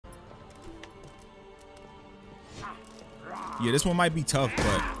Yeah, this one might be tough,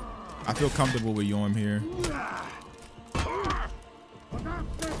 but I feel comfortable with Jorm here.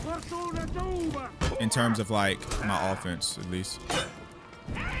 In terms of like my offense, at least.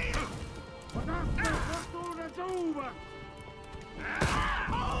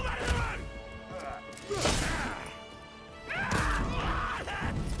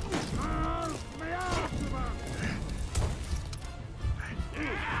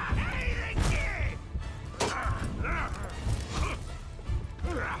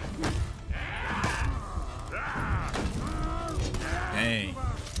 Dang.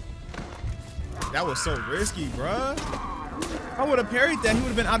 That was so risky, bruh. I would have parried that. He would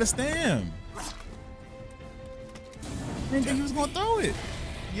have been out of stam. I didn't think he was going to throw it.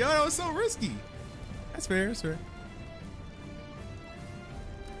 Yo, that was so risky. That's fair. That's fair.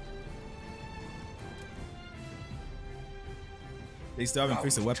 They still haven't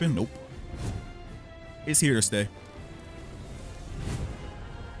fixed the weapon? Nope. It's here to stay.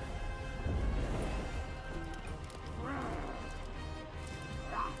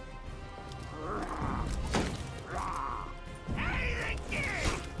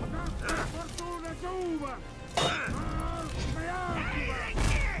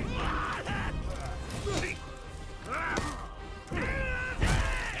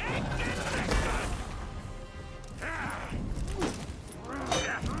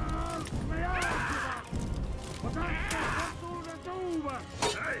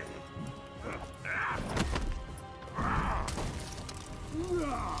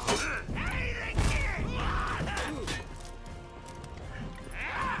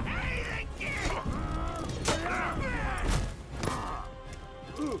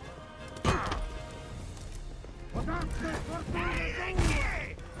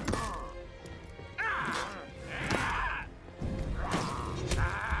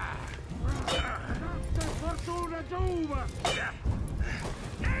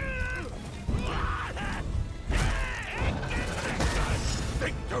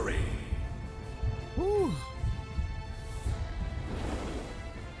 Victory. Woo.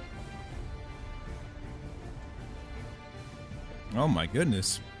 Oh my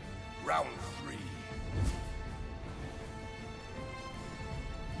goodness. Round 3.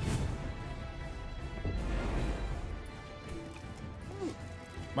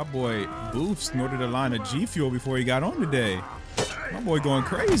 My boy Booth snorted a line of G Fuel before he got on today. My boy going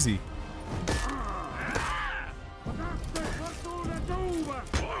crazy.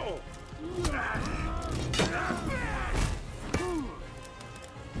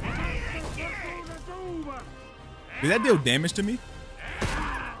 Did that deal damage to me?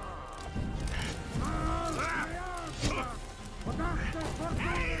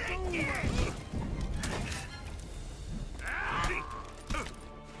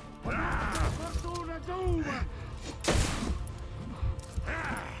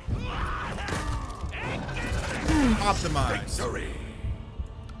 Optimized. Victory.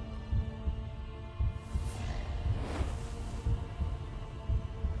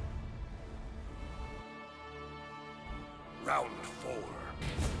 Round 4.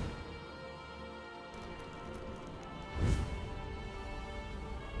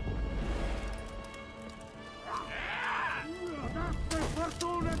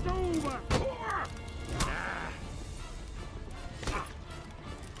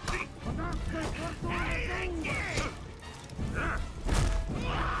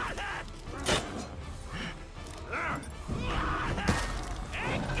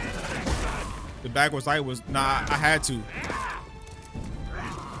 The backwards light was nah. I had to,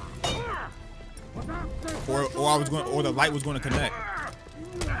 or I was going, or the light was going to connect.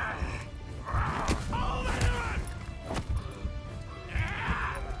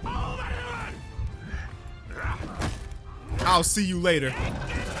 I'll see you later.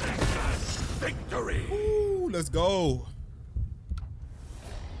 Victory. Ooh, let's go.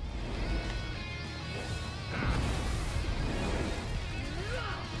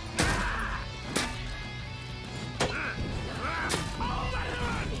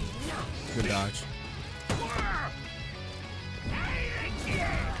 Good dodge.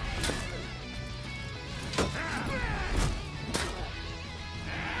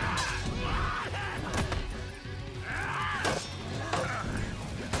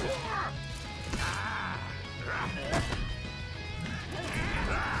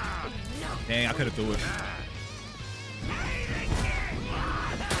 Dang, I could have threw it.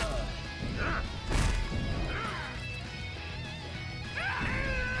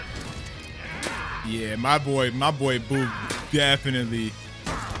 Yeah, my boy Boo definitely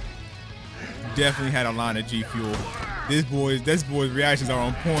had a line of G Fuel. This boy's reactions are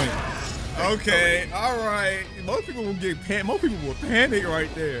on point. Okay, all right. Most people will most people will panic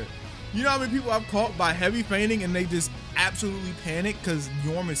right there. You know how many people I've caught by heavy fainting and they just absolutely panic because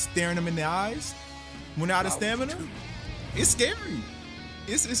Jorm is staring them in the eyes when they're out of stamina? It's scary.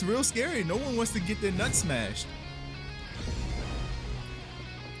 It's real scary. No one wants to get their nuts smashed.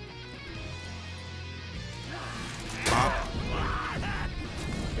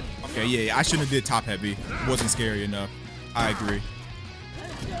 Okay, yeah, I shouldn't have did top heavy. Wasn't scary enough. I agree.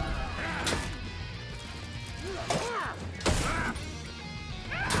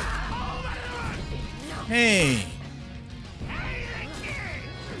 Hey.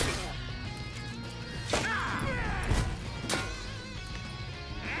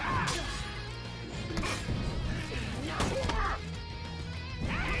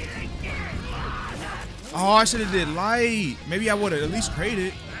 Oh, I should have did light. Maybe I would have at least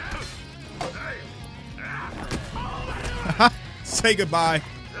traded. Say goodbye.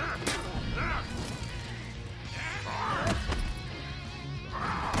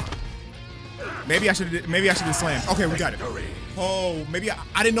 Maybe I should have slammed. Okay, we got it. Oh, maybe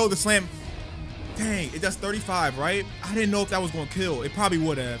I didn't know the slam. Dang, it does 35, right? I didn't know if that was gonna kill. It probably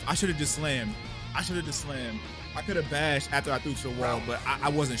would have. I should have just slammed. I could have bashed after I threw to the wall, but I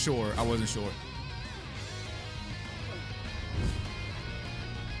wasn't sure. I wasn't sure.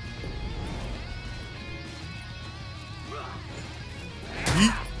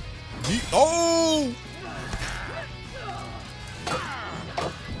 Yeet. Yeet. Oh!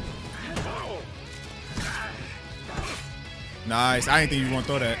 Nice. I didn't think you were gonna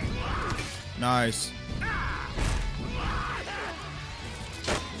throw that. Nice.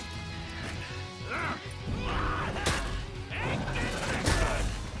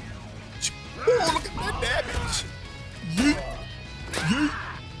 Oh, look at that damage. Yeet. Yeet.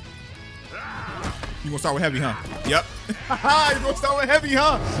 You gonna start with heavy, huh? Yep. You gonna start with heavy,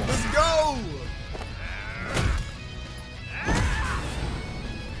 huh? Let's go.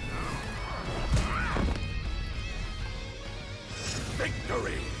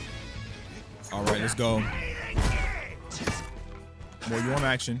 Victory. All right, let's go. More Jorm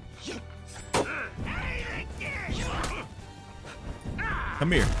action.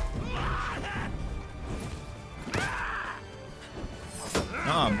 Come here.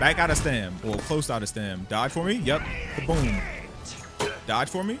 Back out of stam, or close out of stam. Dodge for me? Yep. Kaboom. Dodge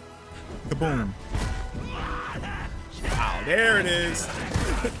for me? Kaboom. Wow, there it is.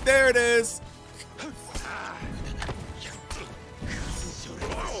 There it is.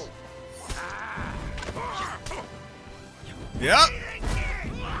 Yep.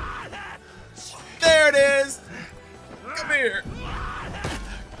 There it is. Come here.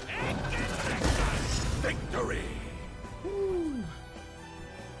 Victory.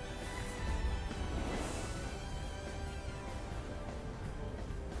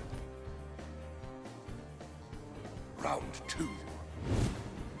 Round 2.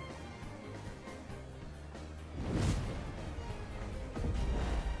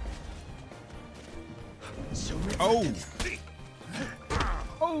 Oh.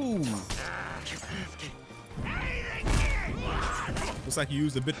 Oh. Looks like you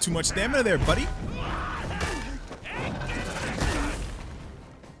used a bit too much stamina there, buddy.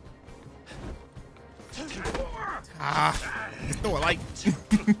 Let's throw it like.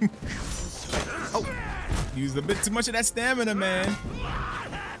 Oh. Used a bit too much of that stamina, man.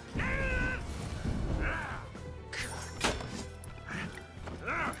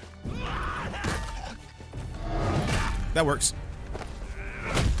 That works.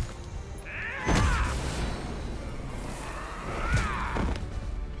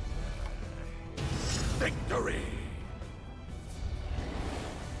 Victory.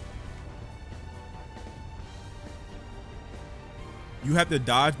 You have to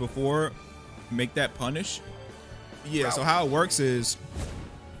dodge before make that punish. Yeah, so how it works is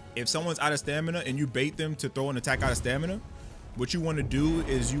if someone's out of stamina and you bait them to throw an attack out of stamina, what you want to do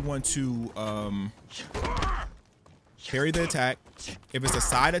is you want to parry the attack. If it's a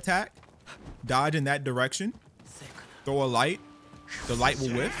side attack, dodge in that direction, throw a light, the light will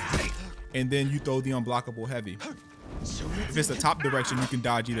whiff, and then you throw the unblockable heavy. If it's the top direction, you can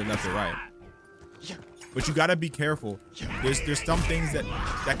dodge either left or right. But you gotta be careful. There's some things that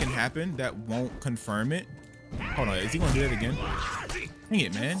can happen that won't confirm it. Hold on, is he gonna do that again? Dang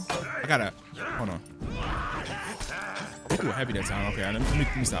it, man. I gotta, hold on. He threw a heavy that time. Okay, let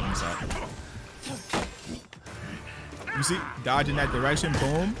me stop. You see, dodge in that direction,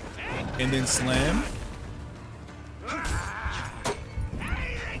 boom, and then slam.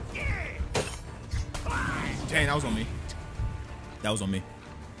 Dang, that was on me. That was on me.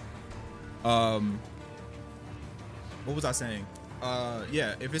 What was I saying?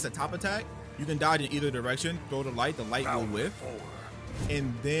 Yeah, if it's a top attack, You can dodge in either direction, throw the light will whiff,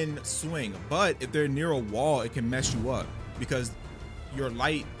 and then swing. But if they're near a wall, it can mess you up because your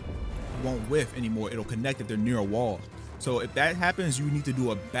light won't whiff anymore. It'll connect if they're near a wall. So if that happens, you need to do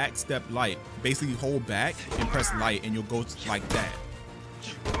a back step light. Basically hold back and press light and you'll go like that.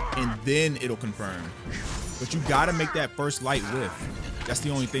 And then it'll confirm. But you gotta make that first light whiff. That's the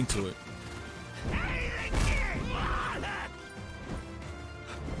only thing to it.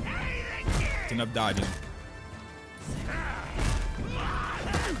 It's enough dodging.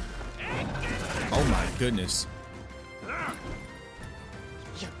 Oh my goodness.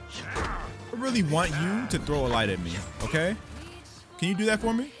 I really want you to throw a light at me, okay? Can you do that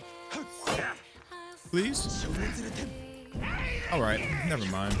for me? Please? All right, never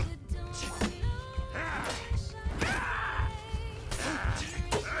mind.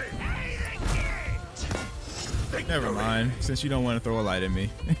 Never mind, since you don't want to throw a light at me.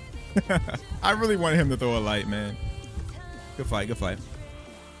 I really wanted him to throw a light, man. Good fight, good fight.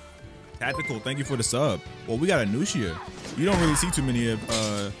 Tactical, thank you for the sub. Well, we got a Nushia. You don't really see too many of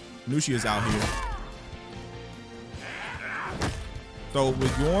Nushias out here. So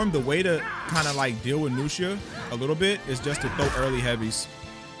with Jorm, the way to kind of like deal with Nushia a little bit is just to throw early heavies.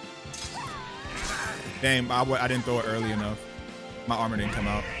 Damn, I didn't throw it early enough. My armor didn't come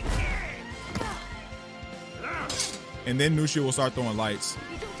out. And then Nushia will start throwing lights.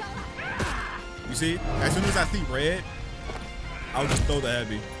 You see? As soon as I see red, I'll just throw the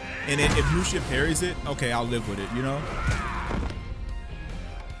heavy. And then if Nushia parries it, okay, I'll live with it, you know?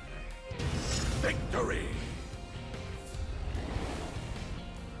 Victory.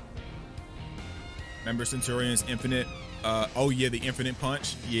 Remember Centurion's infinite? Oh yeah, the infinite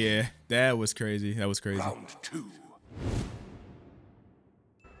punch. Yeah, that was crazy. That was crazy. Round 2.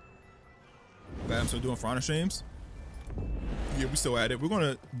 Glad I'm still doing For Honor streams. Yeah, we still at it. We're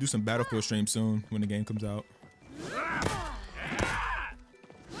gonna do some Battlefield streams soon when the game comes out.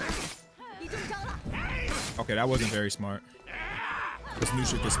 Okay, that wasn't very smart. Because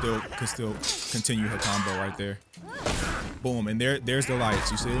Nusha can still continue her combo right there. Boom, and there's the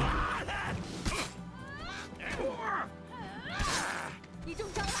lights. You see?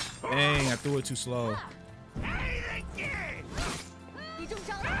 Dang, I threw it too slow.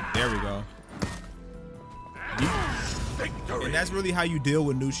 There we go. And that's really how you deal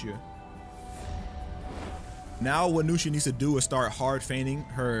with Nushia. Now what Nushia needs to do is start hard feigning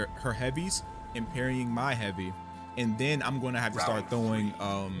her heavies and parrying my heavy. And then I'm going to have to start throwing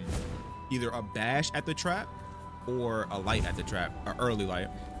either a bash at the trap or a light at the trap, an early light.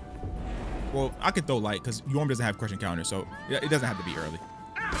 Well, I could throw light because Jorm doesn't have crushing counter, so it doesn't have to be early.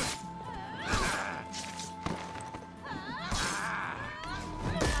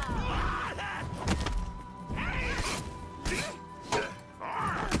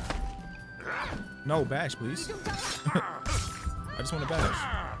 No, bash, please. I just want to bash.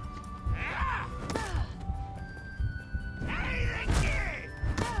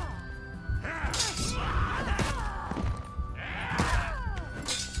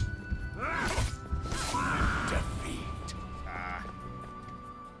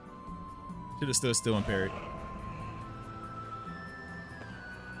 Should have stood still and parried.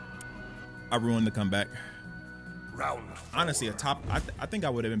 I ruined the comeback. Round 4. Honestly, a top. I think I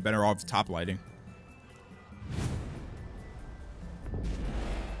would have been better off top lighting.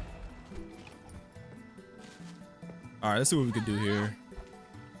 All right, let's see what we can do here.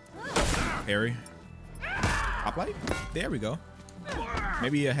 Parry. Top light. There we go.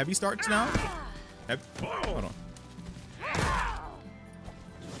 Maybe a heavy starts now. Hold on.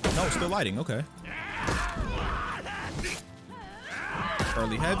 No, still lighting. Okay.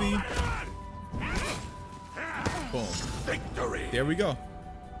 Early heavy. Boom. Victory. There we go.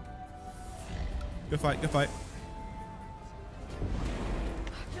 Good fight. Good fight.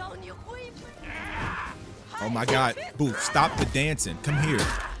 Oh my God. Boo, stop the dancing. Come here.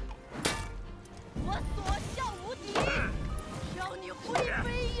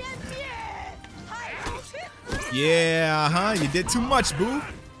 Yeah, huh? You did too much, boo.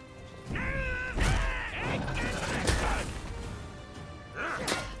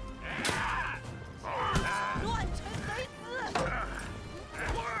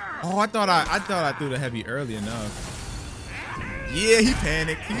 Oh, I thought I threw the heavy early enough. Yeah, he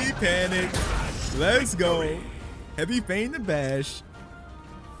panicked. He panicked. Let's go. Heavy feign the bash.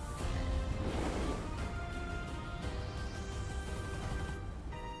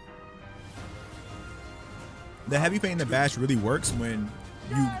 The heavy feign the bash really works when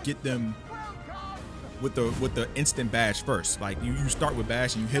you get them with the instant bash first. Like you start with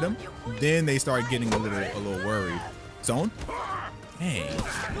bash and you hit them, then they start getting a little worried. Zone. Dang.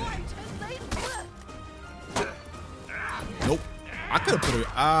 Nope. I could have put him.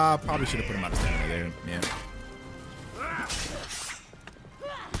 I probably should have put him out of stamina there. Yeah.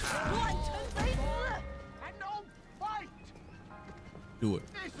 Do it.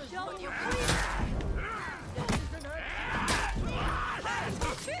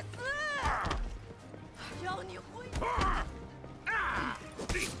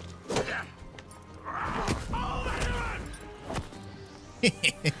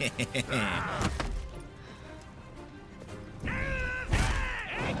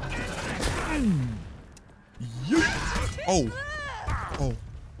 Oh. Oh.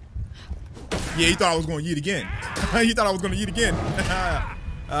 Yeah, he thought I was going to yeet again. He thought I was going to yeet again.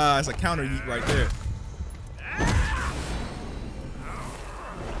 It's a counter yeet right there.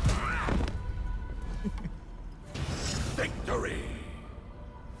 Victory.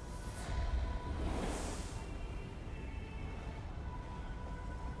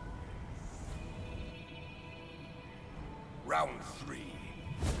 Round 3.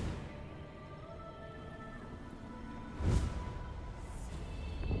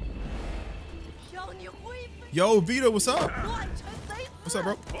 Yo, Vito, what's up? What's up,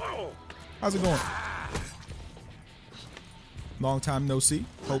 bro? How's it going? Long time no see.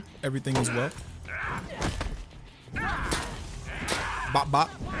 Hope everything is well. Bop, bop.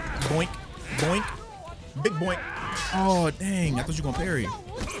 Boink. Boink. Big boink. Oh, dang. I thought you were going to parry.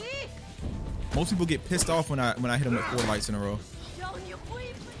 Most people get pissed off when I hit them with 4 lights in a row.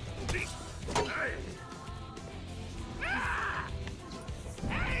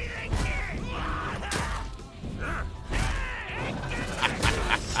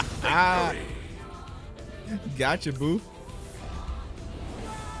 Gotcha, Boo.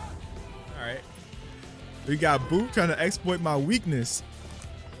 All right. We got Boo trying to exploit my weakness.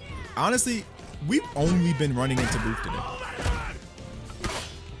 Honestly, we've only been running into Boo today.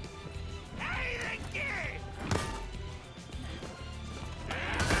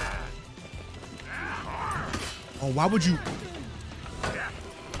 Oh, why would you?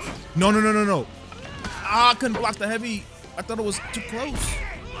 No, no, no, no, no. Ah, I couldn't block the heavy. I thought it was too close.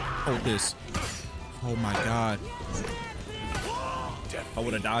 Hold this. Oh my God. I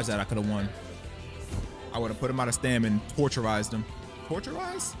would have dodged that. I could have won. I would have put him out of stam and torturized him.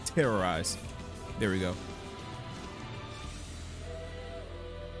 Torturize? Terrorize. There we go.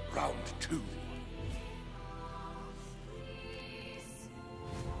 Round 2.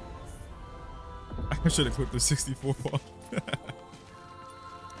 I should have clipped the 64 off.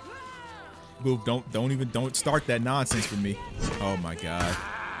 Boof, don't start that nonsense with me. Oh my God.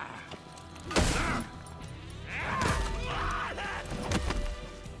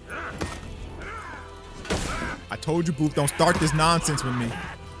 I told you, Boof, don't start this nonsense with me.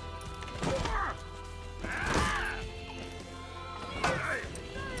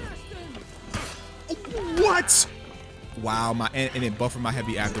 What? Wow, and it buffered my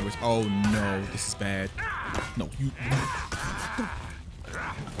heavy afterwards. Oh no, this is bad. No, you.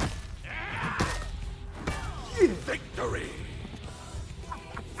 Victory.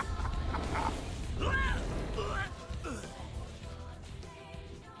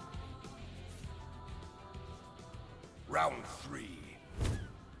 Round 3.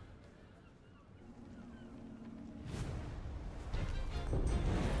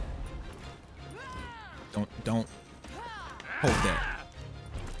 Don't hold that.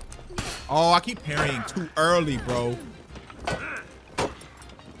 Oh, I keep parrying too early, bro.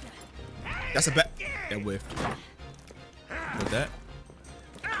 That's a bet. That whiffed. Hold that.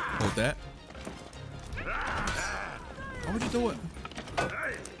 Hold that. Why would you do it?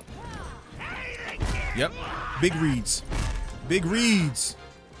 Yep. Big reads. Big reads.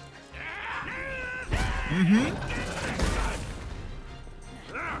 Mm-hmm.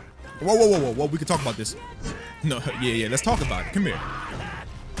 Whoa, whoa, whoa, whoa, whoa. We can talk about this. No, yeah. Let's talk about it. Come here.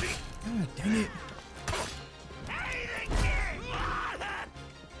 God dang it.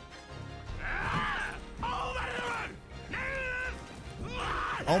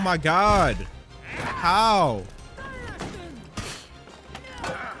 Oh my God. How?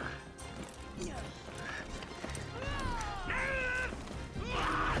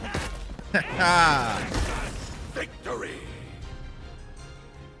 Victory.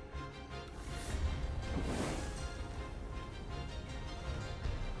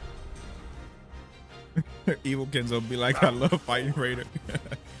 Evil Kenzo be like, I love fighting Raider.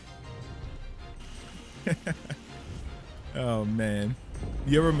 Oh man.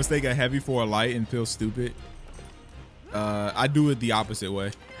 You ever mistake a heavy for a light and feel stupid? I do it the opposite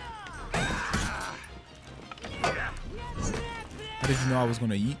way. How did you know I was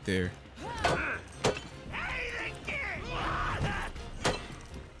gonna yeet there?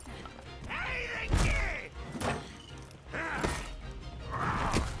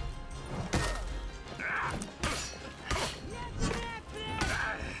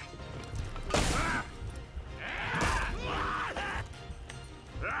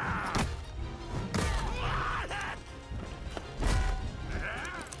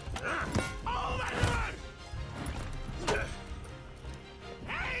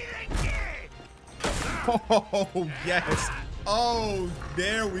 Oh, yes. Oh,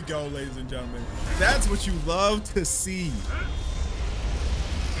 there we go, ladies and gentlemen. That's what you love to see.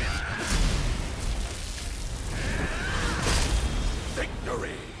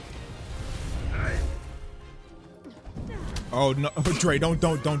 Victory. Oh, no. Dre, don't.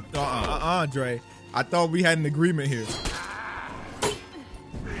 Dre. I thought we had an agreement here.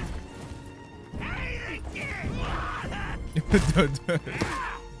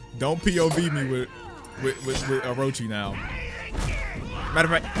 Don't POV me with Orochi now.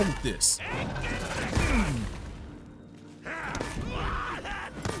 Matter of fact, hold this.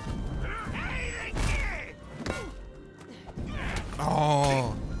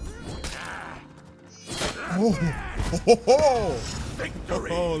 Oh. Oh.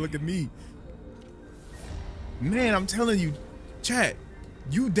 Victory. Oh, look at me. Man, I'm telling you, chat,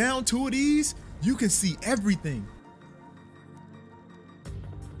 you down 2 of these, you can see everything.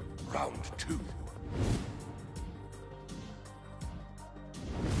 Round 2.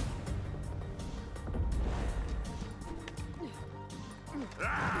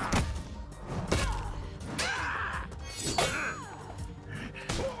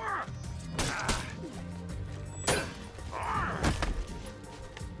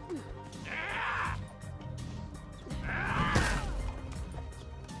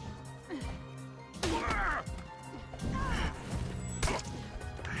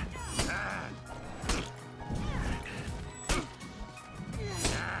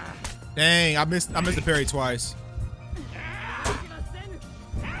 Dang, I missed the parry twice.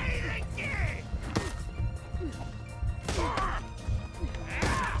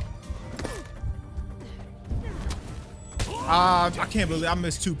 I can't believe I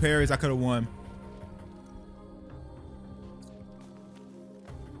missed 2 parries. I could have won.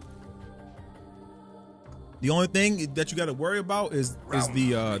 The only thing that you got to worry about is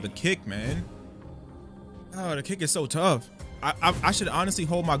the kick, man. Oh, the kick is so tough. I should honestly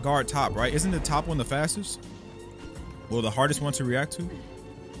hold my guard top, right? Isn't the top one the fastest? Well, the hardest one to react to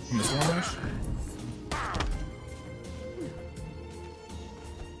from the Storm Rush?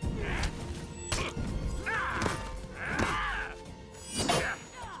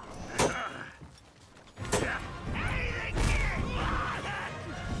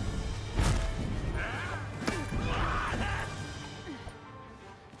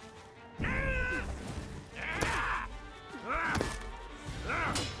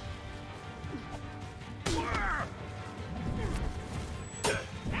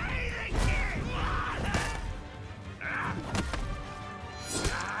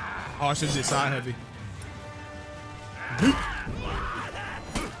 Oh, I should have did side heavy.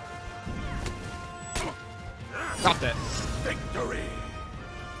 Stop that. Victory.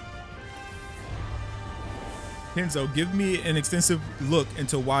 Kenzo, give me an extensive look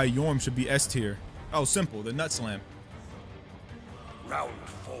into why Jorm should be S tier. Oh, simple. The nut slam. Round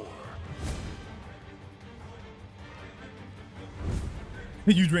 4.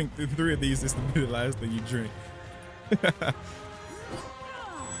 You drink 3 of these. This will be the last thing you drink.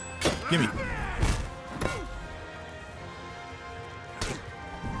 Gimme.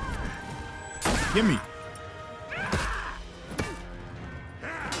 Gimme.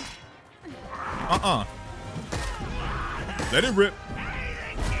 Let it rip.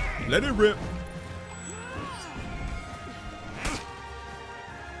 Let it rip.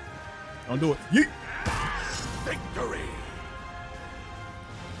 Don't do it. Yeet. Victory.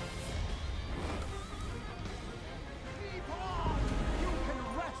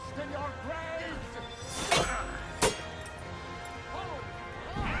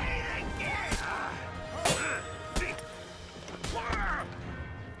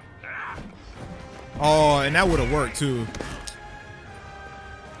 Oh, and that would have worked too.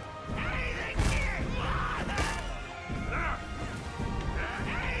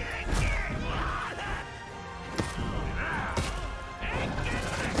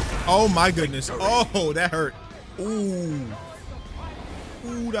 Oh my goodness. Oh, that hurt. Ooh.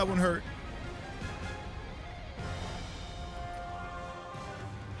 Ooh, that one hurt.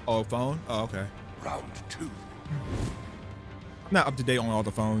 Oh, phone? Oh, okay. Round 2. I'm not up to date on all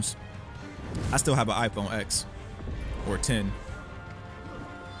the phones. I still have an iPhone X or 10.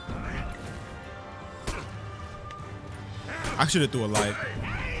 I should have threw a light.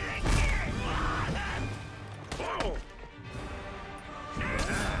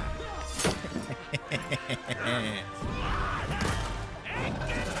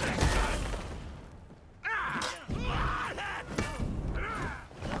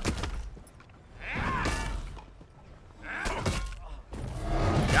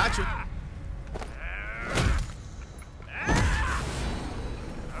 Gotcha.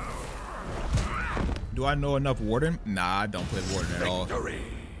 Do Do I know enough Warden? Nah, I don't play Warden at all. Victory.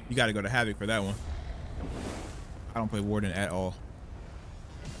 You got to go to Havoc for that one. I don't play Warden at all.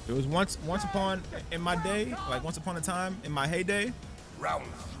 It was once upon in my day, like once upon a time in my heyday, Round.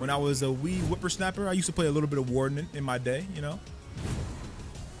 when I was a wee whippersnapper. I used to play a little bit of Warden in my day, you know.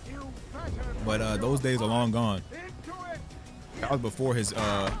 But those days are long gone. That was before his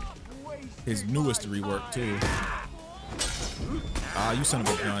newest rework too. Ah, you son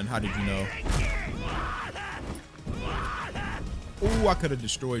of a gun! How did you know? Ooh, I could have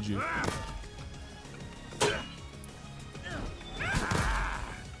destroyed you.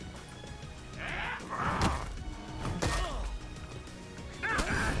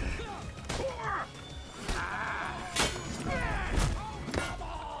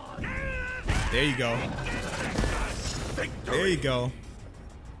 There you go. There you go.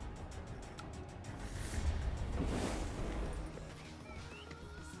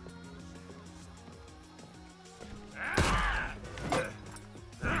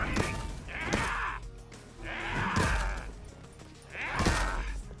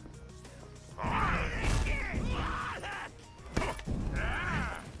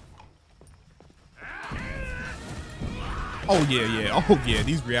 Oh yeah, yeah. Oh yeah.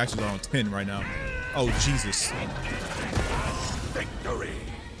 These reactions are on 10 right now. Oh Jesus. Victory.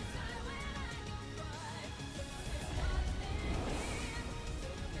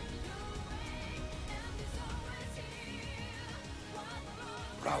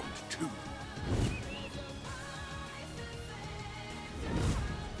 Round 2.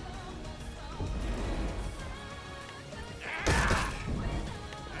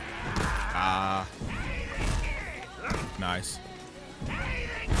 Ah. Nice.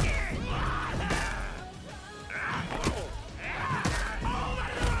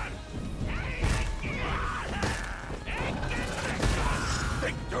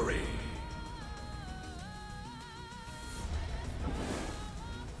 Victory.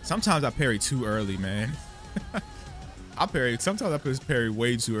 Sometimes I parry too early, man. Sometimes I parry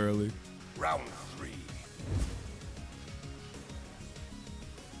way too early. Round 3.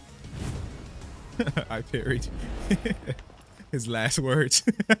 I parried his last words.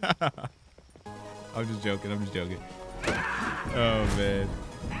 I'm just joking. I'm just joking. Oh man.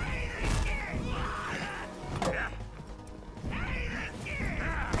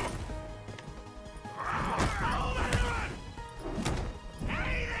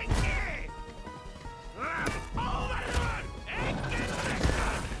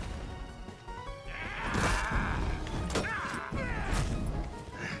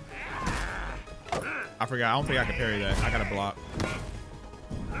 I forgot. I don't think I can parry that. I gotta block.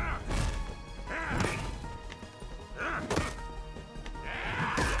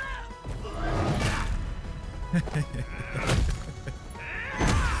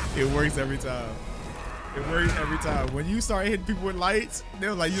 It works every time. It works every time. When you start hitting people with lights,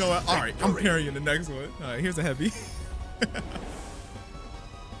 they're like, you know what? All right, I'm parrying the next one. All right, here's a heavy.